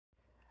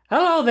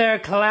Hello there,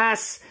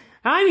 class.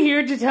 I'm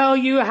here to tell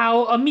you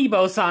how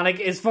Amiibo Sonic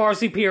is far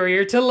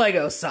superior to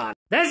Lego Sonic.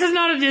 This is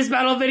not a diss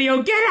battle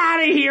video. Get out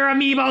of here,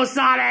 Amiibo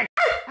Sonic!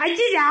 I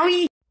did,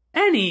 owie!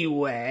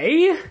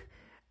 Anyway,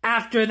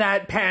 after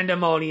that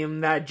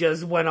pandemonium that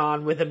just went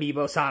on with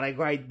Amiibo Sonic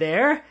right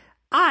there,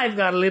 I've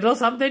got a little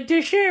something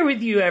to share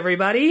with you,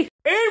 everybody.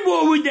 And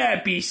what would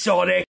that be,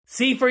 Sonic?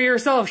 See for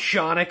yourself,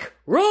 Sonic.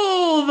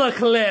 Roll the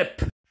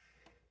clip! Of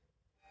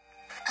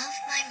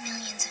my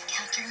millions of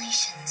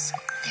calculations,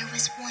 there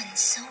was one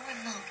so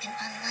remote and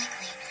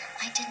unlikely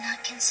I did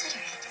not consider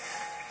it.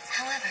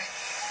 However,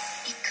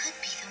 it could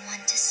be the one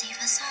to save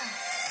us all.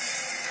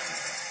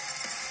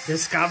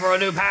 Discover a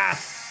new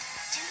path.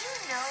 Do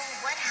you know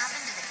what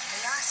happened to the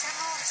Chaos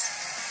Emeralds?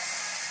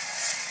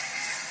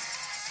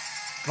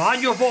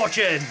 Find your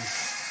fortune.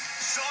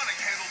 Sonic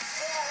handled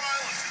 4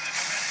 islands in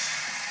this mess.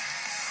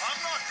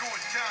 I'm not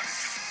going down to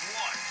just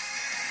one.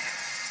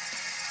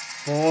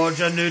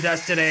 Forge a new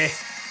destiny.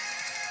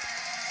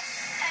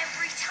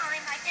 Every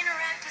time I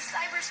interact with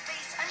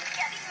cyberspace, I'm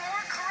getting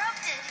more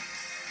corrupted.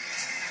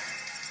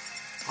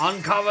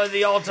 Uncover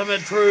the ultimate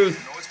truth.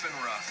 I know it's been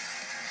rough.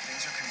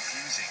 Things are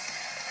confusing.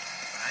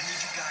 But I need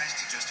you guys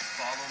to just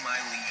follow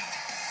my lead.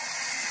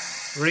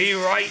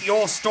 Rewrite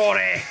your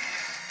story.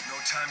 No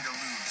time to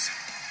lose.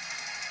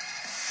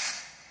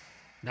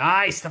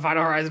 Nice, the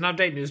Final Horizon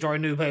update, new story,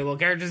 new playable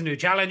characters, new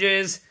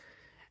challenges.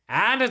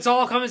 And it's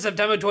all coming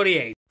September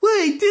 28th.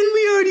 Wait, didn't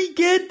we already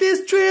get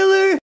this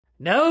trailer?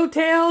 No,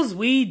 Tails,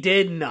 we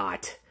did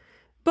not.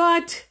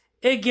 But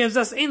it gives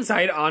us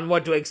insight on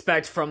what to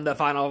expect from the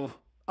final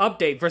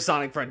update for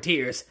Sonic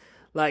Frontiers.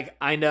 Like,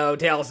 I know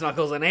Tails,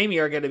 Knuckles, and Amy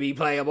are going to be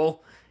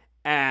playable,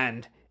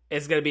 and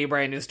it's going to be a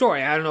brand new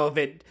story. I don't know if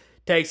it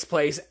takes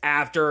place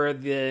after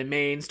the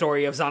main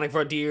story of Sonic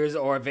Frontiers,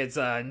 or if it's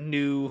a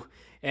new,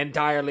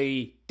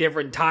 entirely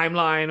different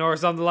timeline or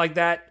something like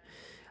that.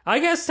 I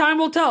guess time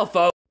will tell,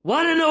 folks.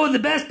 Wanna know what the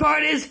best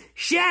part is?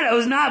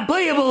 Shadow's not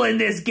playable in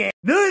this game.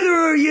 Neither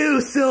are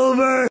you,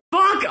 Silver!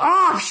 Fuck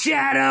off,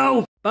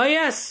 Shadow! But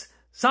yes,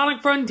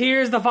 Sonic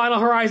Frontiers, the Final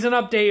Horizon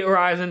update,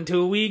 arrives in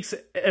 2 weeks.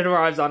 It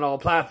arrives on all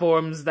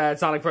platforms that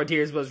Sonic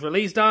Frontiers was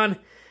released on.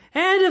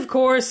 And of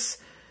course,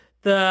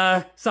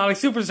 the Sonic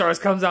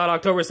Superstars comes out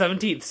October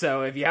 17th,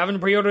 so if you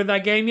haven't pre-ordered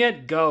that game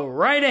yet, go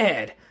right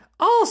ahead.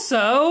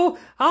 Also,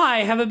 I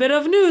have a bit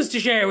of news to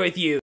share with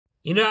you.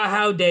 You know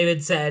how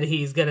David said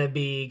he's gonna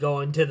be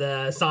going to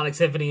the Sonic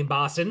Symphony in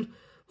Boston?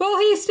 Well,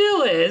 he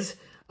still is,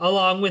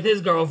 along with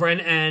his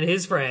girlfriend and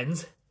his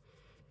friends.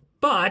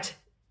 But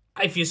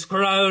if you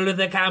scroll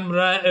the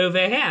camera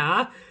over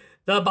here,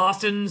 the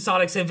Boston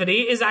Sonic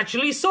Symphony is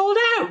actually sold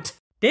out!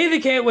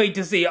 David can't wait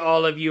to see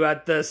all of you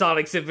at the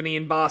Sonic Symphony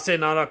in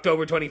Boston on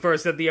October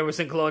 21st at the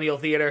Emerson Colonial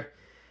Theater.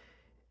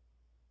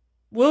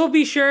 We'll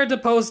be sure to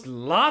post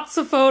lots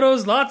of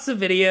photos, lots of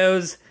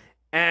videos,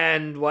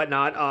 and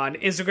whatnot on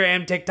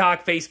Instagram,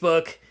 TikTok,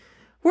 Facebook,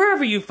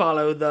 wherever you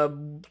follow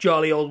the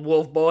jolly old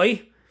wolf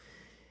boy.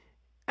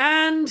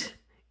 And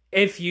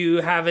if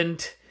you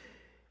haven't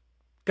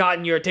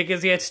gotten your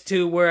tickets yet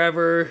to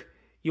wherever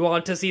you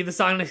want to see the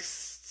Sonic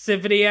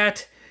Symphony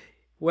at,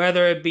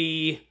 whether it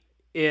be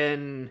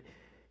in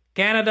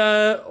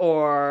Canada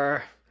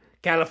or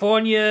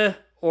California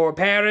or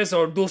Paris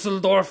or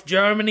Dusseldorf,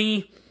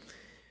 Germany,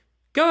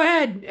 go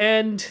ahead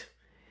and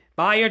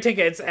buy your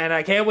tickets, and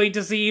I can't wait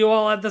to see you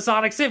all at the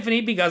Sonic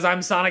Symphony because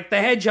I'm Sonic the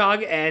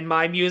Hedgehog and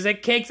my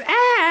music kicks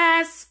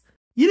ass!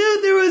 You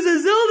know, there was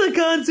a Zelda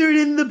concert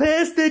in the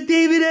past that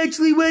David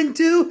actually went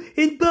to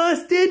in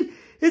Boston.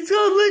 It's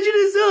called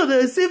Legend of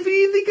Zelda,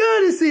 Symphony of the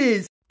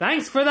Goddesses.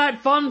 Thanks for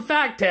that fun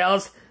fact,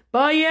 Tails.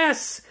 But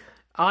yes,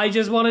 I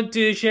just wanted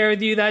to share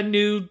with you that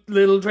new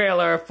little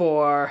trailer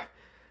for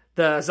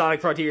the Sonic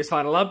Frontiers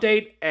final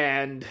update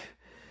and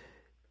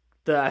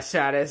the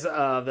status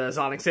of the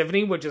Sonic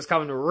Symphony, which is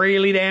coming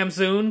really damn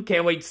soon.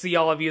 Can't wait to see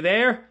all of you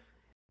there.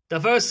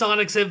 The first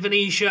Sonic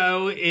Symphony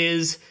show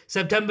is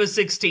September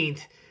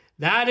 16th.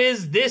 That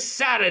is this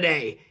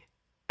Saturday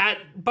at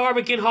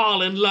Barbican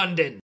Hall in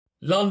London.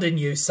 London,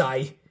 you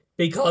say,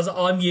 because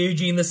I'm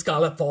Eugene the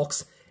Scarlet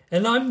Fox,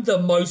 and I'm the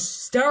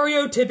most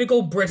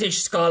stereotypical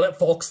British Scarlet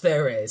Fox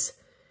there is.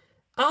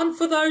 And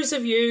for those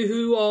of you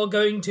who are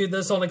going to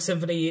the Sonic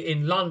Symphony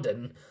in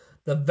London,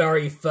 the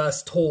very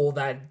first tour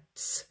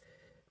that's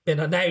been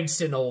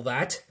announced and all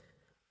that,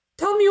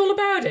 tell me all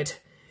about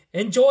it.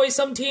 Enjoy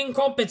some tea and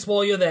crumpets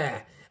while you're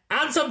there,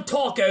 and some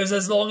tacos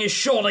as long as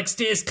Sonic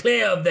steers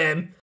clear of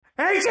them.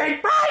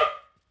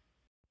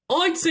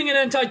 I'd sing an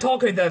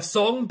anti-taco theft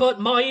song, but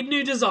my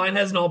new design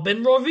has not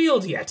been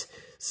revealed yet,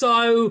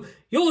 so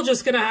you're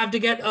just gonna have to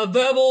get a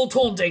verbal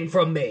taunting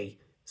from me.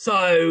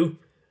 So,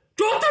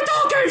 drop the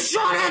taco,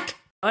 Sonic!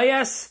 Oh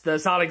yes, the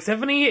Sonic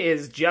Symphony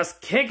is just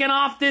kicking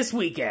off this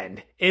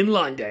weekend in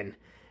London,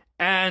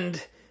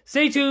 and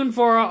stay tuned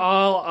for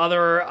all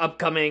other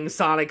upcoming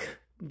Sonic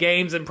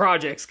games and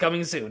projects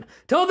coming soon.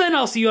 Till then,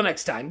 I'll see you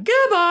next time.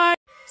 Goodbye!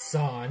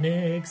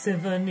 Sonic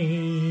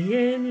Symphony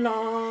in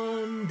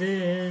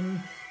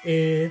London,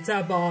 it's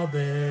at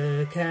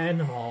Barbican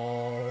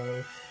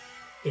Hall.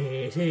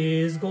 It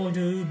is going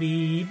to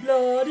be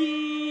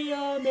bloody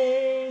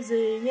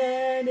amazing,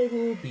 and it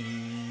will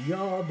be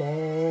a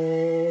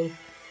ball.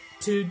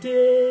 2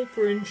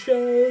 different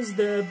shows,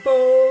 they're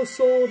both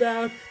sold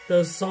out.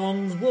 The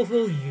songs will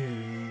fill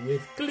you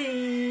with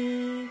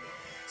glee.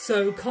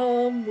 So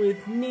come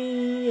with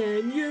me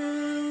and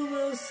you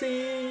will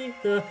see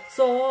the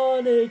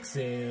Sonic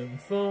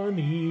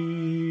Symphony.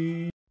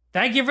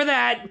 Thank you for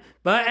that.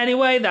 But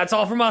anyway, that's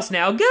all from us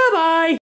now. Goodbye!